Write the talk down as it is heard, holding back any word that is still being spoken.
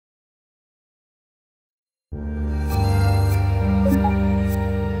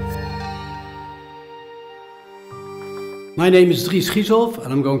My name is Dries Gisolf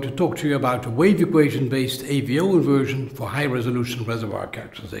and I'm going to talk to you about the wave equation based AVO inversion for high resolution reservoir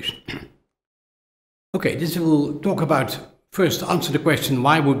characterization. Okay, this will talk about, first answer the question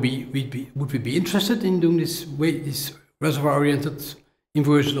why would we be interested in doing this reservoir oriented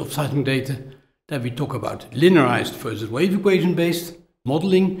inversion of seismic data. Then we talk about linearized versus wave equation based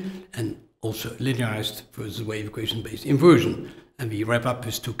modeling and also linearized versus wave equation based inversion, and we wrap up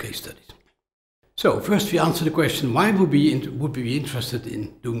with 2 case studies. So first we answer the question why would we be interested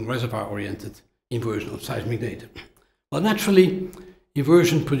in doing reservoir-oriented inversion of seismic data. Well, naturally,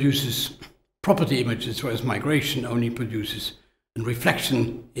 inversion produces property images, whereas migration only produces a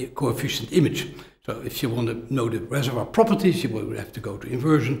reflection coefficient image. So if you want to know the reservoir properties, you will have to go to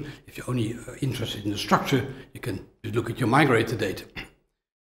inversion. If you're only interested in the structure, you can just look at your migrator data.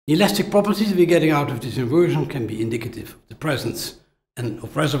 The elastic properties we're getting out of this inversion can be indicative of the presence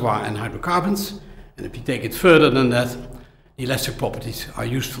of reservoir and hydrocarbons. And if you take it further than that, the elastic properties are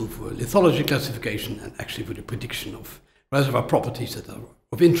useful for lithology classification and actually for the prediction of reservoir properties that are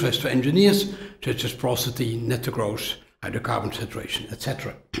of interest to engineers, such as porosity, net to gross, hydrocarbon saturation,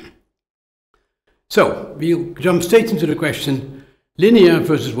 etc. So we'll jump straight into the question, linear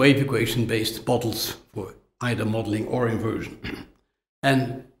versus wave equation based models for either modeling or inversion.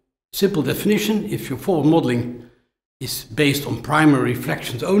 And simple definition, if your forward modeling is based on primary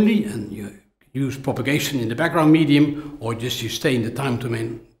reflections only and you use propagation in the background medium, or just you stay in the time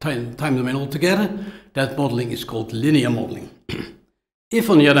domain altogether, that modeling is called linear modeling. If,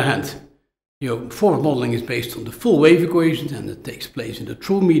 on the other hand, your forward modeling is based on the full wave equation and it takes place in the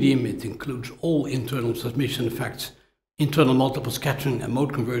true medium, it includes all internal transmission effects, internal multiple scattering and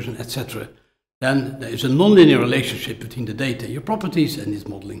mode conversion, etc., then there is a nonlinear relationship between the data, your properties, and this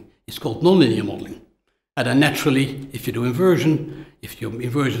modeling. It's called nonlinear modeling. And then naturally, if you do inversion, if your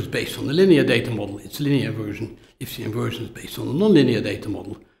inversion is based on the linear data model, it's linear inversion. If the inversion is based on a nonlinear data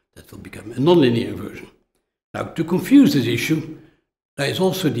model, that will become a nonlinear inversion. Now, to confuse this issue, there is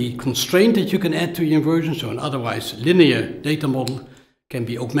also the constraint that you can add to your inversion. So an otherwise linear data model can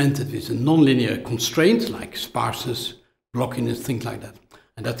be augmented with a nonlinear constraint like sparseness, blockiness, things like that.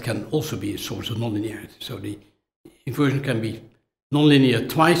 And that can also be a source of nonlinearity. So the inversion can be nonlinear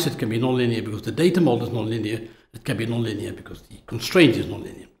twice. It can be nonlinear because the data model is nonlinear. It can be nonlinear because the constraint is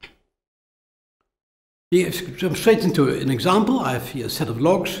nonlinear. If you jump straight into an example, I have here a set of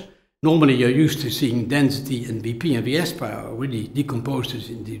logs. Normally you're used to seeing density and VP and VS, but I already decomposed this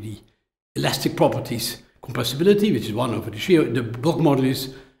into the elastic properties, compressibility, which is 1 over the shear, the block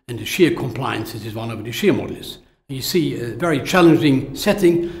modulus, and the shear compliance, which is 1 over the shear modulus. And you see a very challenging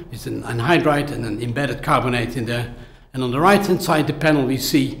setting with an anhydrite and an embedded carbonate in there. And on the right hand side, the panel we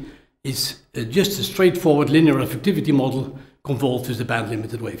see is just a straightforward linear reflectivity model convolved with the band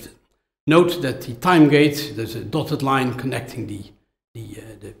limited wave. Note that the time gate, there's a dotted line connecting the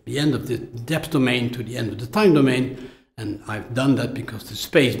end of the depth domain to the end of the time domain, and I've done that because the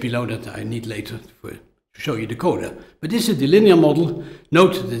space below that I need later to show you the coda. But this is the linear model.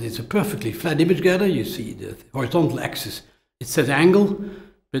 Note that it's a perfectly flat image gather. You see the horizontal axis, it's at angle,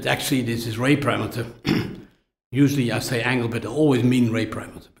 but actually this is ray parameter. Usually I say angle, but I always mean ray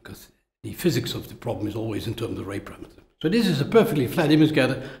parameter because the physics of the problem is always in terms of ray parameter. So this is a perfectly flat image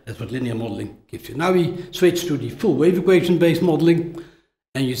gather. That's what linear modeling gives you. Now we switch to the full wave equation based modeling,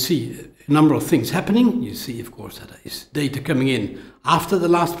 and you see a number of things happening. You see, of course, that there is data coming in after the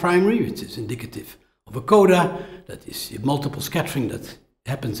last primary, which is indicative of a coda. That is multiple scattering that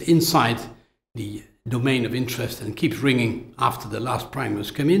happens inside the domain of interest and keeps ringing after the last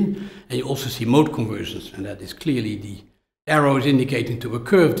primers come in. And you also see mode conversions, and that is clearly the arrows indicating to a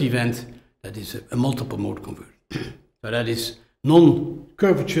curved event that is a multiple mode conversion. So that is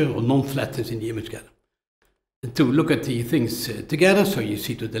non-curvature or non-flatness in the image gather. And to look at the things together, so you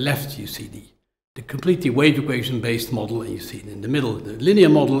see to the left, you see the completely wave equation based model, and you see in the middle the linear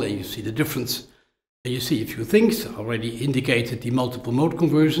model, and you see the difference. And you see a few things already indicated, the multiple mode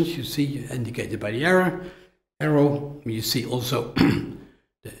conversions, you see indicated by the arrow. You see also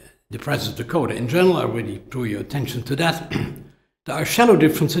the presence of the coda in general. I already drew your attention to that. There are shallow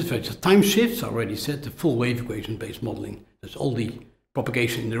differences, which are time shifts. I already said the full wave equation based modeling. There's all the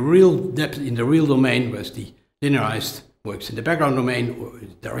propagation in the real depth, in the real domain, whereas the linearized works in the background domain or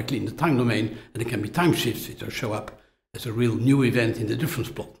directly in the time domain, and there can be time shifts which will show up as a real new event in the difference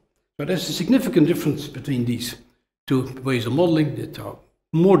plot. So there's a significant difference between these 2 ways of modeling that are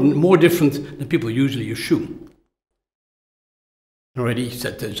more different than people usually assume. I already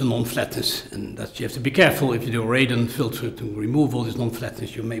said there's a non-flatness, and that you have to be careful if you do a radon filter to remove all this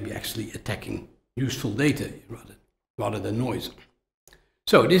non-flatness. You may be actually attacking useful data rather than noise.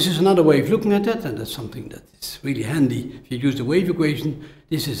 So this is another way of looking at that, and that's something that is really handy if you use the wave equation.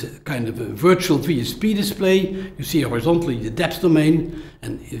 This is a kind of a virtual VSP display. You see horizontally the depth domain,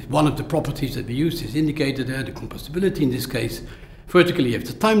 and if one of the properties that we use is indicated there, the compressibility in this case. Vertically you have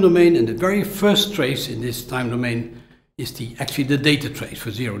the time domain, and the very first trace in this time domain is actually the data trace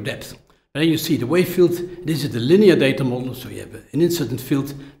for zero depth. And then you see the wave field. This is the linear data model, so you have an incident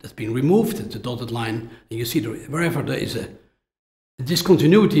field that's been removed, it's a dotted line, and you see wherever there is a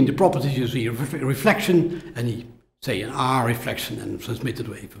discontinuity in the properties, you see a reflection, and say an R reflection and transmitted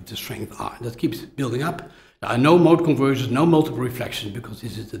wave of the strength R. And that keeps building up. There are no mode conversions, no multiple reflections, because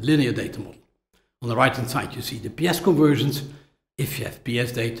this is the linear data model. On the right hand side you see the PS conversions. If you have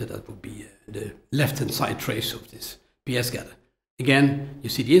PS data, that would be the left hand side trace of this PS gather. Again, you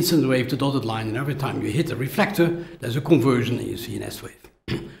see the incident wave, the dotted line, and every time you hit a reflector, there's a conversion and you see an S wave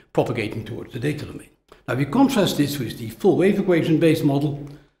propagating towards the data domain. Now we contrast this with the full wave equation based model,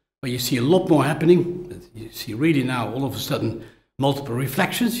 where you see a lot more happening. You see really now all of a sudden multiple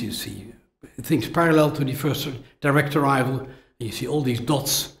reflections. You see things parallel to the first direct arrival. And you see all these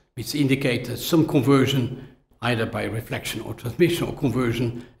dots which indicate that some conversion, either by reflection or transmission or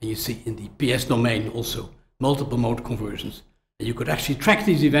conversion. And you see in the PS domain also multiple mode conversions. And you could actually track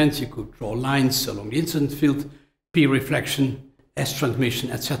these events. You could draw lines along the incident field, P reflection, S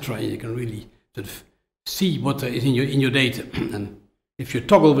transmission, etc. And you can really sort of see what there is in your data. And if you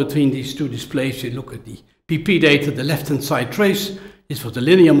toggle between these two displays, you look at the PP data, the left-hand side trace. This was the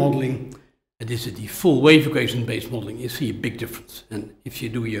linear modeling, and this is the full wave equation based modeling. You see a big difference. And if you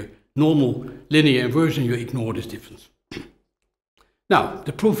do your normal linear inversion, you ignore this difference. Now,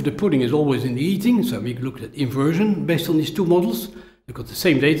 the proof of the pudding is always in the eating, so we looked at inversion based on these two models. We've got the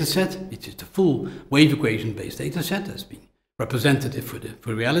same data set, which is the full wave equation based data set that's been representative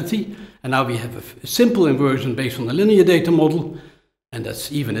for reality. And now we have a simple inversion based on the linear data model, and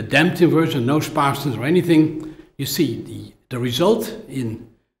that's even a damped inversion, no sparseness or anything. You see the result in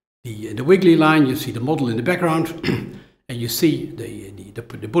the wiggly line, you see the model in the background, and you see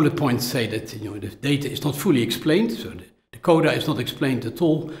the bullet points say that the data is not fully explained, so the coda is not explained at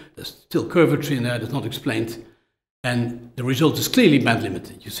all. There's still curvature in there that's not explained, and the result is clearly band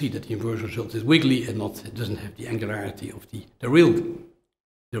limited. You see that the inversion result is wiggly and it doesn't have the angularity of the real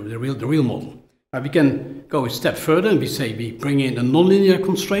model. Now we can go a step further and we say we bring in a nonlinear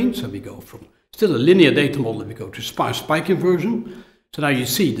constraint. So we go from still a linear data model, we go to sparse spike inversion. So now you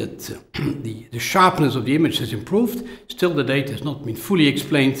see that the sharpness of the image has improved. Still the data has not been fully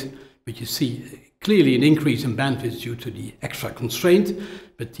explained, but you see clearly an increase in bandwidth due to the extra constraint.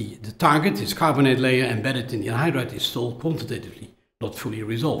 But the target, this carbonate layer embedded in the anhydride, is still quantitatively not fully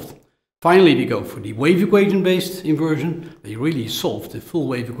resolved. Finally, we go for the wave equation based inversion, where you really solve the full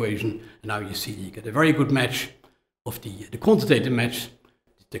wave equation, and now you see you get a very good match of the quantitative match.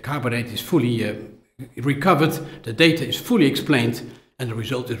 The carbonate is fully recovered, the data is fully explained, and the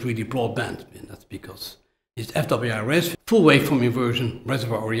result is really broadband. And that's because it's FWRS, full waveform inversion,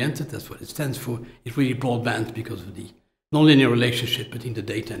 reservoir oriented, that's what it stands for. It's really broadband because of the nonlinear relationship between the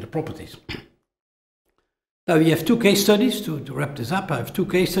data and the properties. Now we have two case studies to wrap this up. I have two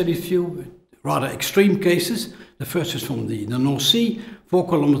case studies for you, rather extreme cases. The first is from the North Sea, 4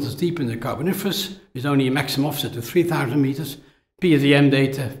 kilometers deep in the Carboniferous, with only a maximum offset of 3,000 meters. PSDM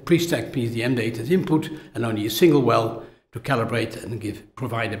data, pre-stacked PSDM data as input, and only a single well to calibrate and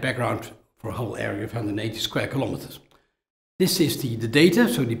provide a background for a whole area of 180 square kilometers. This is the data,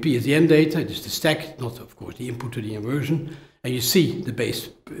 so the PSDM data, it is the stack, not of course the input to the inversion. And you see the base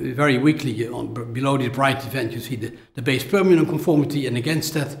very weakly below this bright event, you see the base permanent conformity, and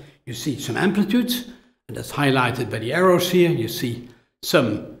against that you see some amplitudes, and that's highlighted by the arrows here. You see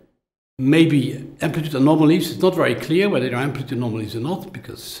some maybe amplitude anomalies. It's not very clear whether they're amplitude anomalies or not,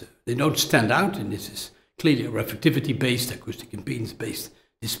 because they don't stand out, and this is clearly a reflectivity-based, acoustic impedance-based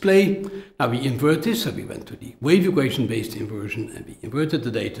display. Now we invert this, so we went to the wave equation-based inversion, and we inverted the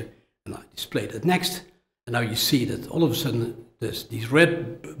data, and I displayed it next. And now you see that all of a sudden there's these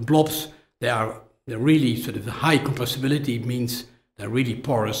red blobs. They're really sort of high compressibility, means they're really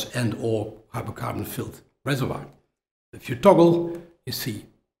porous and or hydrocarbon-filled reservoir. If you toggle, you see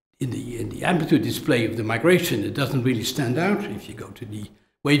in the amplitude display of the migration, it doesn't really stand out. If you go to the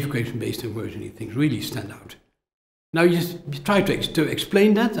wave equation-based inversion, things really stand out. Now you try to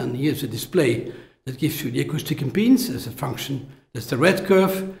explain that, and here's a display that gives you the acoustic impedance as a function. That's the red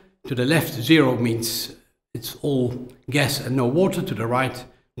curve. To the left, 0 means it's all gas and no water. To the right,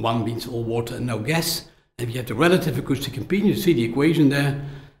 1 means all water and no gas. And if you have the relative acoustic impedance, you see the equation there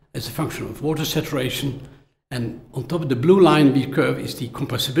as a function of water saturation. And on top of the blue line, the curve is the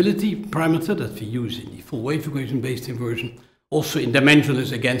compressibility parameter that we use in the full wave equation-based inversion. also in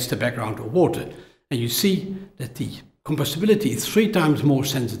dimensionless against the background of water. And you see that the compressibility is 3 times more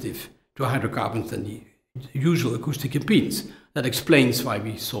sensitive to hydrocarbons than the usual acoustic impedance. That explains why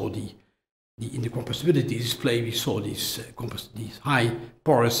we saw in the compressibility display, we saw these high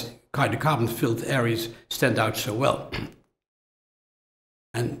porous hydrocarbon-filled areas stand out so well.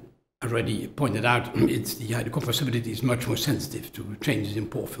 And already pointed out, the compressibility is much more sensitive to changes in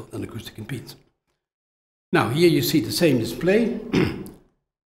pore-fill than acoustic impedance. Now here you see the same display.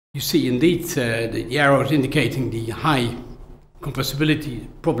 You see indeed the arrows indicating the high compressibility,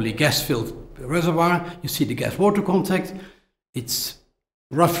 probably gas-filled reservoir. You see the gas-water contact. It's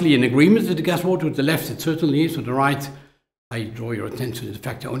roughly in agreement with the gas-water. To the left it certainly is. To the right, I draw your attention to the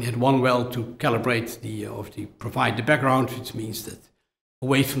fact I only had one well to calibrate provide the background, which means that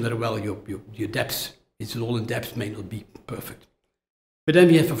away from the well your depth, it's all in depth, may not be perfect. But then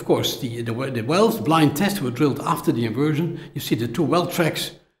we have, of course, the wells, blind tests were drilled after the inversion. You see the 2 well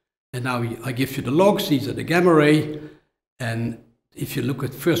tracks, and now I give you the logs. These are the gamma ray, and if you look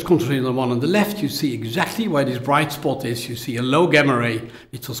at first concentrated on the one on the left, you see exactly where this bright spot is. You see a low gamma ray,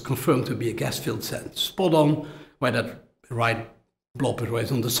 which was confirmed to be a gas-filled sand. Spot on where that right blob is.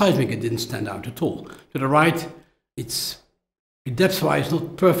 Whereas on the seismic, it didn't stand out at all. To the right, it's depth-wise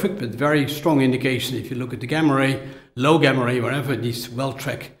not perfect, but very strong indication. If you look at the gamma ray, low gamma ray, wherever this well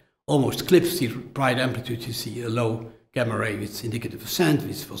track almost clips the bright amplitude, you see a low gamma ray, which is indicative of sand,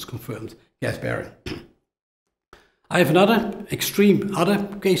 which was confirmed gas barren. I have another extreme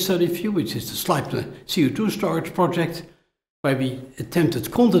case study for you, which is the Sleipner CO2 storage project, where we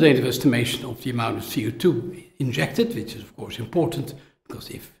attempted quantitative estimation of the amount of CO2 injected, which is of course important, because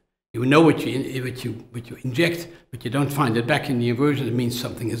if you know what you inject, but you don't find it back in the inversion, it means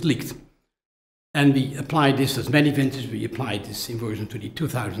something has leaked. And we applied this as many vintages. We applied this inversion to the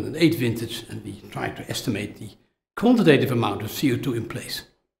 2008 vintage, and we tried to estimate the quantitative amount of CO2 in place.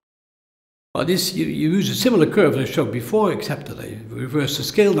 Well, you use a similar curve as I showed before, except that I reverse the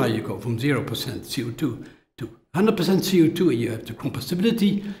scale. Now you go from 0% CO2 to 100% CO2, and you have the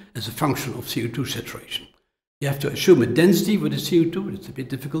compressibility as a function of CO2 saturation. You have to assume a density with the CO2. It's a bit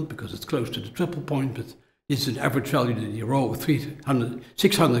difficult because it's close to the triple point, but this is an average value that you row of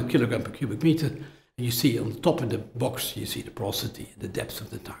 600 kilogram per cubic meter. And you see on the top of the box, you see the porosity, the depth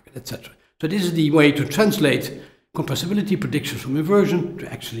of the target, etc. So this is the way to translate compressibility predictions from inversion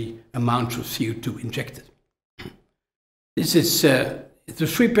to actually amounts of CO2 injected. This is the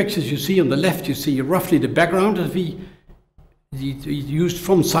 3 pictures you see. On the left, you see roughly the background that we used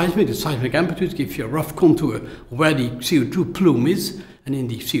from seismic. The seismic amplitudes give you a rough contour of where the CO2 plume is. And in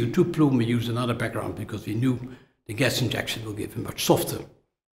the CO2 plume, we used another background because we knew the gas injection will give a much softer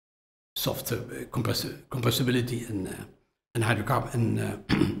compressibility and hydrocarbon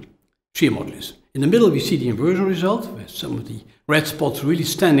and shear modulus. In the middle, we see the inversion result, where some of the red spots really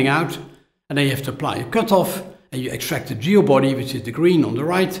standing out. And then you have to apply a cutoff, and you extract the geobody, which is the green on the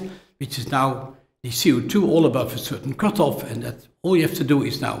right, which is now the CO2 all above a certain cutoff. And that all you have to do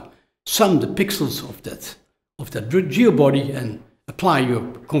is now sum the pixels of that geobody and apply your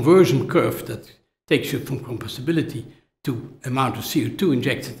conversion curve that takes you from compressibility to amount of CO2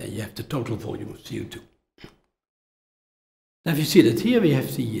 injected, and you have the total volume of CO2. Now if you see that here we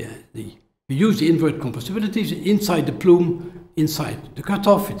have we use the invert compressibilities inside the plume, inside the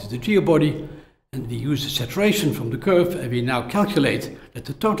cutoff, it's the geobody, and we use the saturation from the curve, and we now calculate that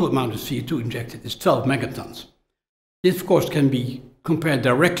the total amount of CO2 injected is 12 megatons. This of course can be compared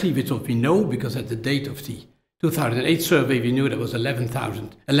directly with what we know, because at the date of the 2008 survey, we knew there was 11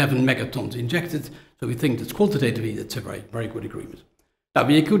 megatons injected, so we think that quantitatively that's a very, very good agreement. Now,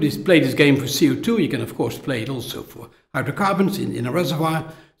 we could play this game for CO2. You can, of course, play it also for hydrocarbons in a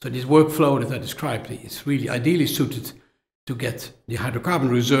reservoir. So this workflow that I described is really ideally suited to get the hydrocarbon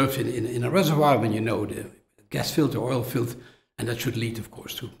reserve in a reservoir when you know the gas-filled or oil-filled, and that should lead, of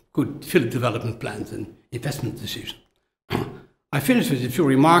course, to good field development plans and investment decisions. I finished with a few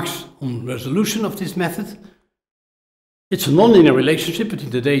remarks on resolution of this method. It's a nonlinear relationship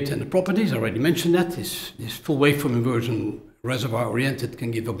between the data and the properties. I already mentioned that. This full waveform inversion reservoir oriented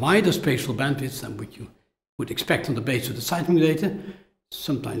can give a wider spatial bandwidth than what you would expect on the basis of the seismic data. It's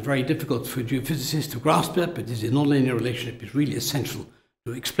sometimes very difficult for geophysicists to grasp that, but this nonlinear relationship is really essential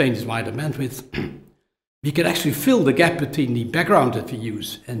to explain this wider bandwidth. We can actually fill the gap between the background that we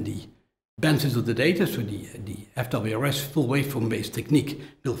use and the bandwidth of the data. So the FWRS full waveform based technique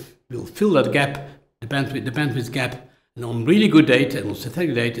will fill that gap, the bandwidth gap. And on really good data and on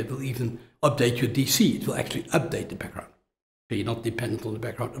synthetic data, it will even update your DC. It will actually update the background. So you're not dependent on the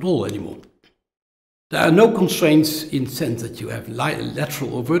background at all anymore. There are no constraints in the sense that you have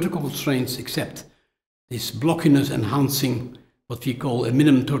lateral or vertical constraints, except this blockiness enhancing what we call a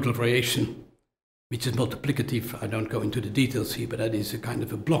minimum total variation, which is multiplicative. I don't go into the details here, but that is a kind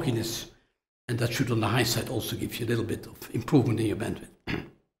of a blockiness, and that should on the high side also give you a little bit of improvement in your bandwidth.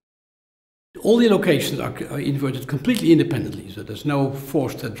 All the allocations are inverted completely independently, so there's no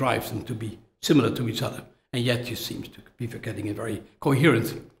force that drives them to be similar to each other, and yet you seem to be getting a very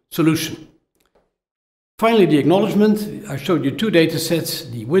coherent solution. Finally, the acknowledgement. I showed you two data sets.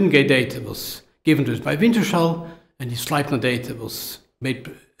 The Wingate data was given to us by Wintershall, and the Sleipner data was made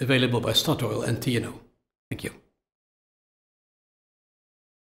available by Statoil and TNO. Thank you.